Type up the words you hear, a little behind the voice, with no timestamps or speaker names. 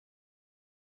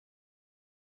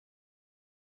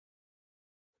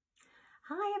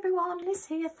Hi everyone, Liz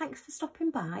here, thanks for stopping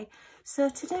by. So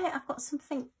today I've got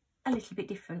something a little bit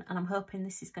different and I'm hoping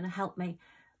this is going to help me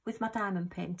with my diamond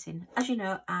painting. As you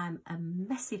know, I'm a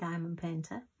messy diamond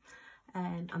painter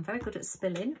and I'm very good at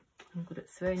spilling. I'm good at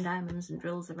throwing diamonds and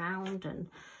drills around and,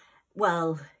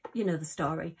 well, you know the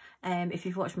story. If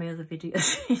you've watched my other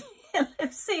videos, you'll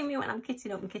have seen me when I'm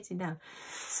kitting up and kitting down.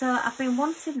 So I've been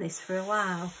wanting this for a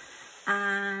while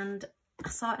and I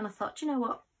saw it and I thought, you know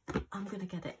what? I'm going to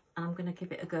get it and I'm going to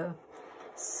give it a go.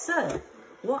 So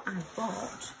what I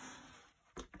bought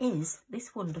is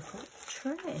this wonderful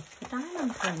tray for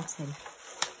diamond painting,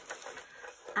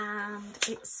 and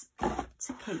it's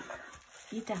to keep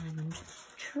your diamond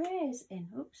trays in.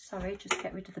 Oops, sorry, just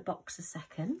get rid of the box a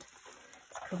second.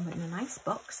 It's come in a nice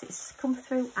box. It's come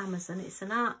through Amazon. It's an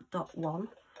ARTDOT one.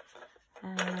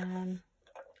 And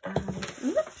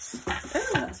oops, oh,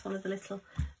 that's one of the little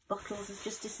bottles has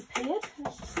just disappeared.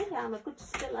 As you see, I'm a good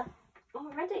spiller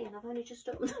already and I've only just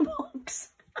opened the box.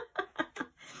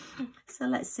 So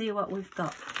let's see what we've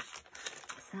got.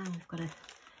 So we've got a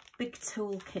big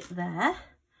toolkit there.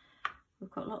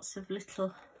 We've got lots of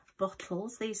little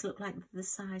bottles. These look like the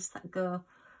size that go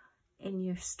in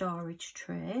your storage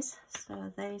trays.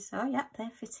 So these, oh yeah, they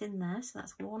fit in there. So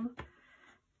that's 1,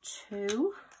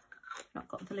 2. I've not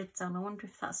got the lids on. I wonder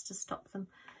if that's to stop them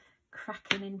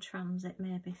cracking in transit.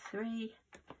 Maybe 3,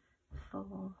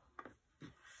 4,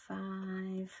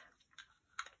 5,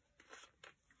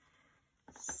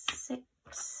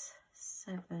 6,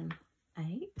 7,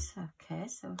 8. Okay,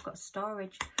 so we've got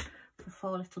storage for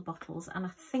 4 little bottles, and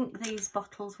I think these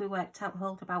bottles we worked out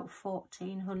hold about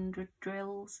 1,400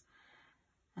 drills.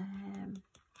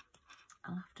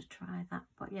 I'll have to try that,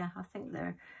 but yeah, I think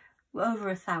they're over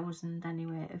 1,000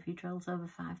 anyway of your drills, over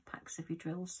 5 packs of your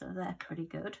drills, so they're pretty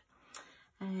good.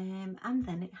 And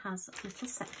then it has little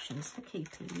sections for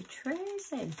keeping your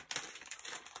trays in.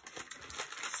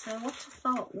 So what I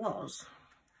thought was,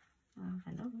 oh,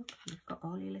 I know, look, you've got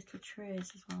all your little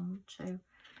trays as 1, 2,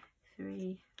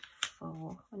 3,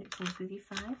 4, and it comes with your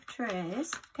 5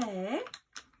 trays. Okay,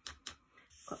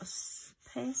 got a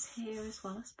space here as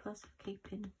well, I suppose, for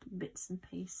keeping bits and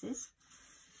pieces.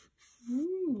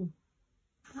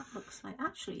 That looks like,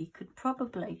 actually you could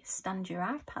probably stand your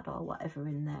iPad or whatever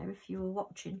in there if you were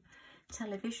watching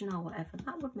television or whatever.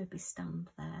 That would maybe stand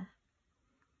there.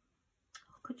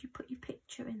 Or could you put your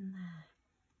picture in there?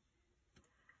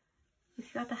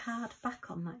 If you had a hard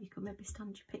back on that, you could maybe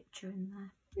stand your picture in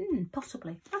there.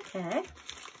 Possibly. Okay.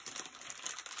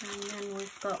 And then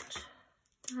we've got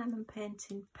diamond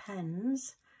painting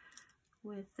pens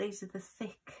with, these are the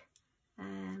thick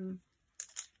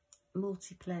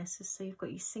multi-places, so you've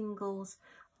got your singles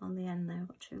on the end there. We've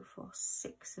got 2, 4,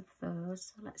 6 of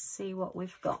those. So let's see what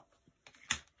we've got.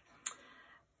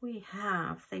 We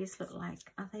have, these look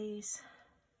like, are these,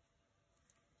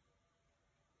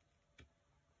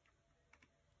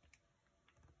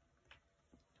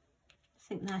 I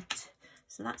think that,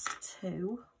 so that's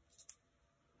 2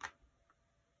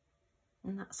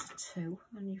 and that's a 2,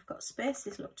 and you've got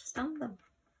spaces, look, to stand them.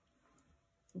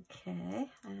 Okay,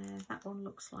 that one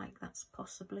looks like that's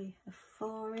possibly a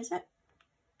 4, is it?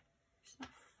 Is that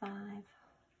 5?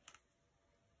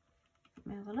 Let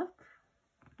me have a look.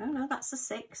 Oh no, that's a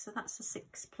 6, so that's a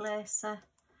 6 placer.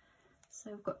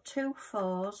 So we've got 2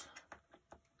 4s,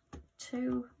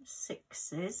 2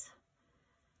 6s,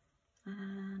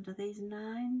 and are these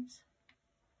 9s?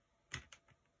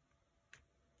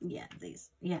 Yeah, these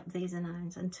are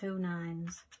 9s and 2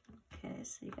 9s. Okay,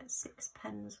 so you get 6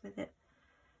 pens with it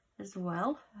as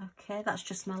well. Okay, that's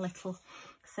just my little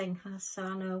thing, so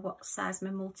I know what size my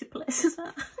multi-placers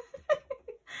are.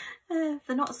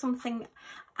 They're not something,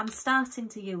 I'm starting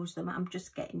to use them, I'm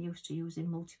just getting used to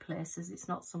using multi-placers. It's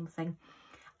not something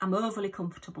I'm overly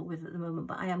comfortable with at the moment,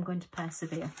 but I am going to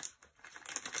persevere.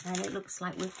 And it looks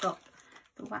like we've got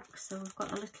the wax, so we've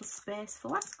got a little space for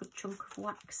wax, good chunk of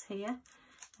wax here.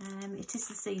 It is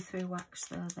the see-through wax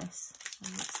though, this.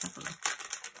 Let's have a look.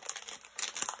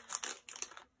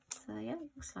 So yeah, it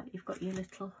looks like you've got your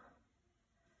little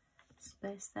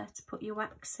space there to put your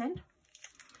wax in.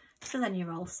 So then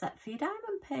you're all set for your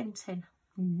diamond painting.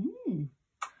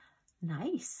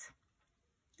 Nice.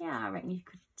 Yeah, I reckon you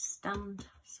could stand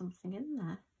something in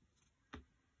there.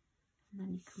 And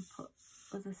then you can put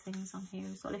other things on here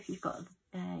as well. If you've got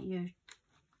your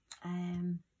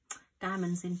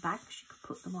diamonds in bags, you could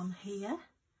put them on here.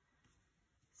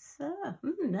 So,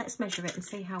 let's measure it and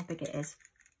see how big it is.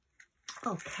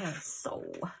 Okay, so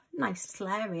nice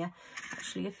little area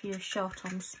actually if you're short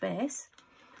on space.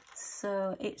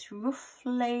 So it's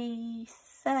roughly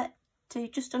to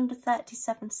just under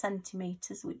 37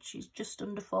 centimetres, which is just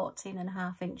under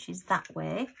 14.5 inches that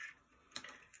way,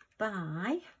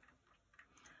 by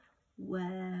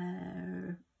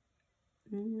where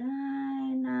nearly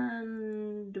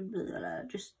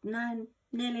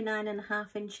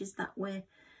 9.5 inches that way,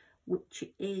 which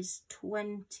is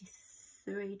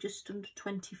 23, just under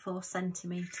 24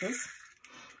 centimetres.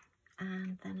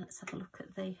 And then let's have a look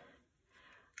at the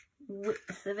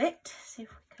width of it, see if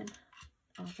we can,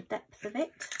 or the depth of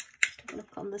it. Just have a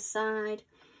look on the side.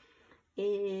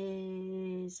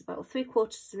 Is about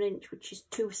 3/4 of an inch, which is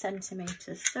 2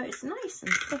 centimetres. So it's nice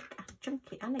and thick and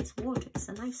chunky, and it's wood. It's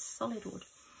a nice solid wood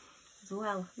as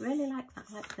well. Really like that,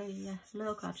 like the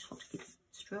logo. I just want to keep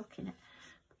stroking it.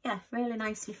 But yeah, really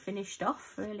nicely finished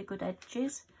off. Really good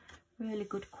edges. Really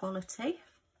good quality.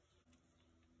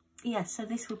 Yeah, so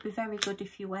this would be very good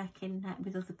if you're working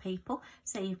with other people.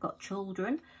 Say you've got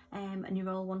children and you're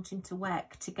all wanting to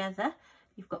work together.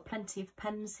 You've got plenty of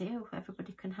pens here,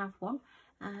 everybody can have one,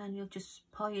 and you'll just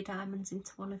pour your diamonds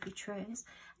into one of your trays,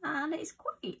 and it's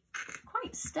quite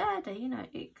sturdy, you know.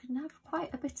 It can have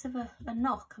quite a bit of a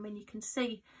knock. I mean, you can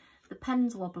see the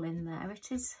pens wobbling there.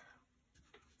 It is,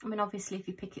 I mean, obviously if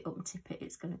you pick it up and tip it,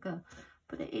 it's going to go,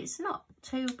 but it's not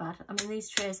too bad. I mean, these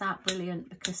trays aren't brilliant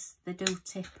because they do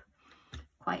tip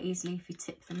quite easily if you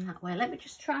tip them that way. Let me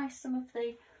just try some of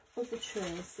the other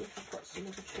trays, see if I've got some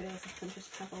other trays I can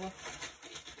just have a look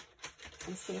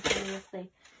and see if any of the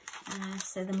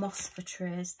so the Mosfet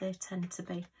trays, they tend to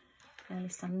be fairly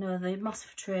standard. No, the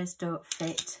Mosfet trays don't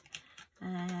fit,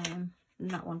 and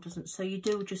that one doesn't, so you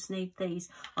do just need these,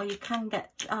 or you can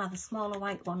get the smaller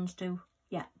white ones do,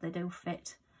 yeah, they do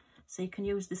fit, so you can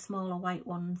use the smaller white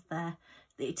ones there.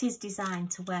 It is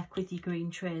designed to work with your green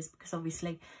trays because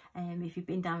obviously if you've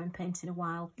been diamond painting a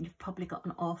while, you've probably got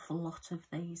an awful lot of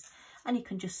these, and you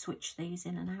can just switch these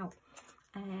in and out.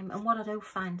 And what I do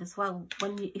find as well,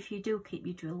 if you do keep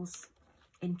your drills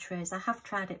in trays, I have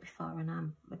tried it before and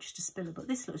I'm just a spiller, but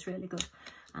this looks really good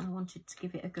and I wanted to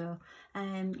give it a go.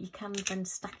 You can then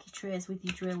stack your trays with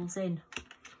your drills in.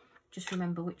 Just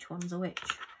remember which ones are which.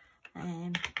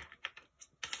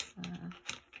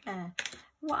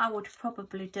 What I would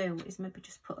probably do is maybe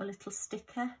just put a little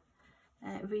sticker,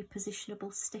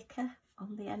 repositionable sticker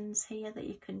on the ends here that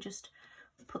you can just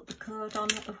put the code on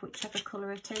of whichever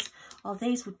colour it is. Or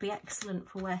these would be excellent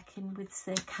for working with,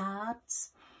 say,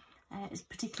 cards. It's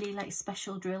particularly like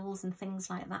special drills and things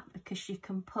like that, because you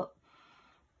can put,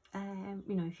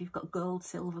 you know, if you've got gold,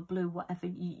 silver, blue, whatever,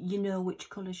 you know which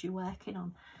colours you're working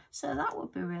on. So that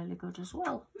would be really good as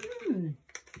well. Yeah,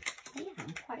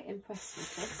 I'm quite impressed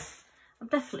with this. I'm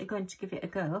definitely going to give it a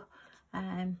go.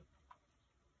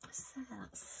 So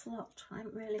that slot, I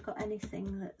haven't really got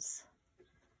anything that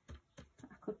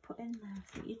I could put in there. I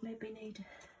think you'd maybe need,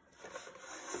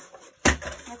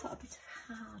 I've got a bit of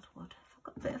hardwood. I've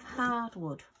got a bit of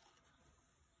hardwood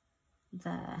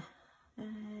there.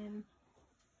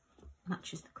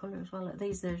 Matches the colour as well.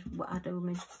 These are what I do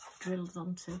my drills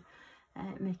onto,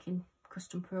 making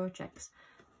custom projects.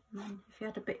 If you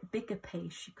had a bit bigger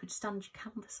piece, you could stand your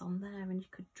canvas on there and you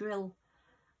could drill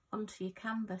onto your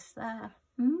canvas there.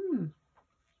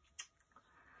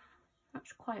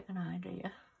 That's quite an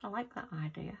idea. I like that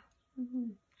idea.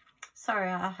 Sorry,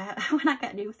 when I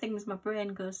get new things, my brain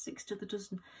goes 6 to the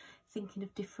dozen, thinking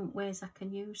of different ways I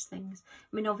can use things.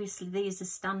 I mean, obviously these are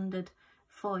standard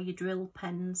for your drill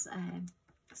pens,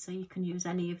 so you can use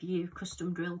any of your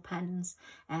custom drill pens,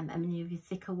 any of your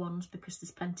thicker ones, because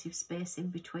there's plenty of space in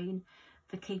between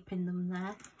for keeping them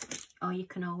there. Or you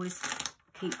can always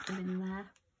keep them in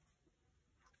there.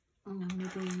 You know,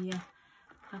 maybe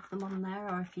have them on there,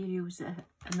 or if you use a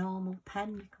normal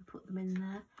pen, you can put them in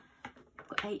there. I've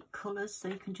got 8 colours, so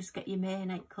you can just get your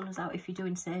main 8 colours out. If you're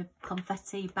doing, say,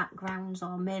 confetti backgrounds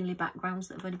or mainly backgrounds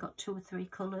that have only got 2 or 3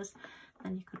 colours,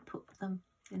 then you could put them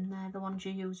in there, the ones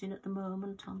you're using at the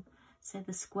moment on, say,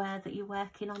 the square that you're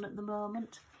working on at the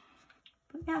moment.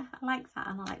 But yeah, I like that,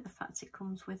 and I like the fact it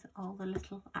comes with all the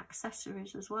little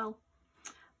accessories as well.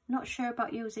 Not sure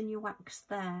about using your wax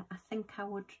there. I think I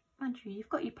would, mind you, you've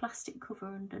got your plastic cover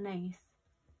underneath.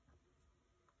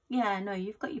 Yeah, no,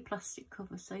 you've got your plastic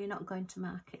cover, so you're not going to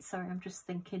mark it. Sorry, I'm just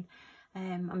thinking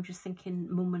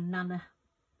mum and nana.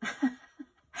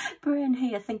 Brain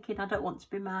here thinking I don't want to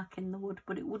be marking the wood,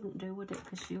 but it wouldn't do, would it?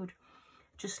 Because you would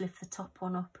just lift the top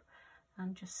one up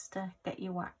and just get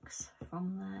your wax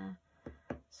from there.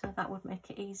 So that would make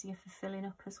it easier for filling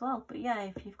up as well. But yeah,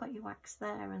 if you've got your wax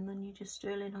there and then you're just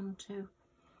drilling onto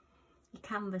your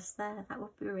canvas there, that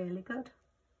would be really good.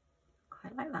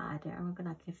 Quite like that idea. I'm going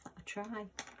to give that a try.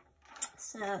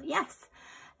 So yes,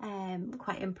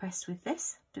 quite impressed with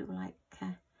this. Do like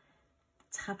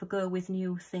to have a go with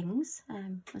new things.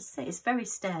 As I say, it's very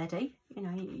sturdy. You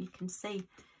know, you can see,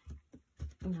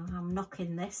 you know, I'm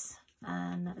knocking this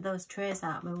and those trays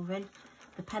aren't moving.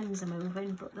 The pens are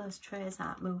moving, but those trays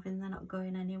aren't moving. They're not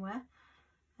going anywhere.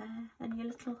 And your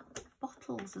little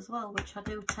bottles as well, which I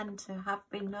do tend to have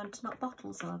been known to knock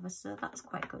bottles over, so that's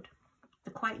quite good.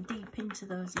 They're quite deep into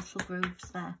those little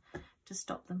grooves there to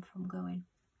stop them from going.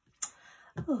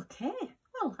 Okay,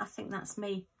 well, I think that's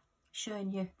me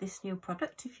showing you this new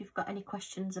product. If you've got any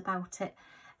questions about it,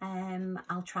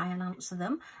 I'll try and answer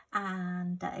them.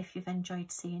 And if you've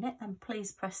enjoyed seeing it, then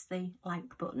please press the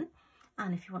like button.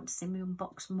 And if you want to see me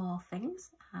unbox more things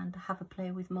and have a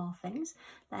play with more things,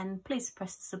 then please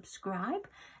press the subscribe,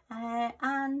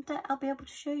 and I'll be able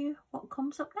to show you what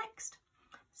comes up next.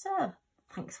 So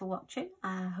thanks for watching.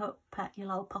 I hope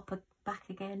you'll all pop back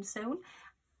again soon,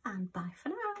 and bye for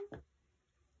now.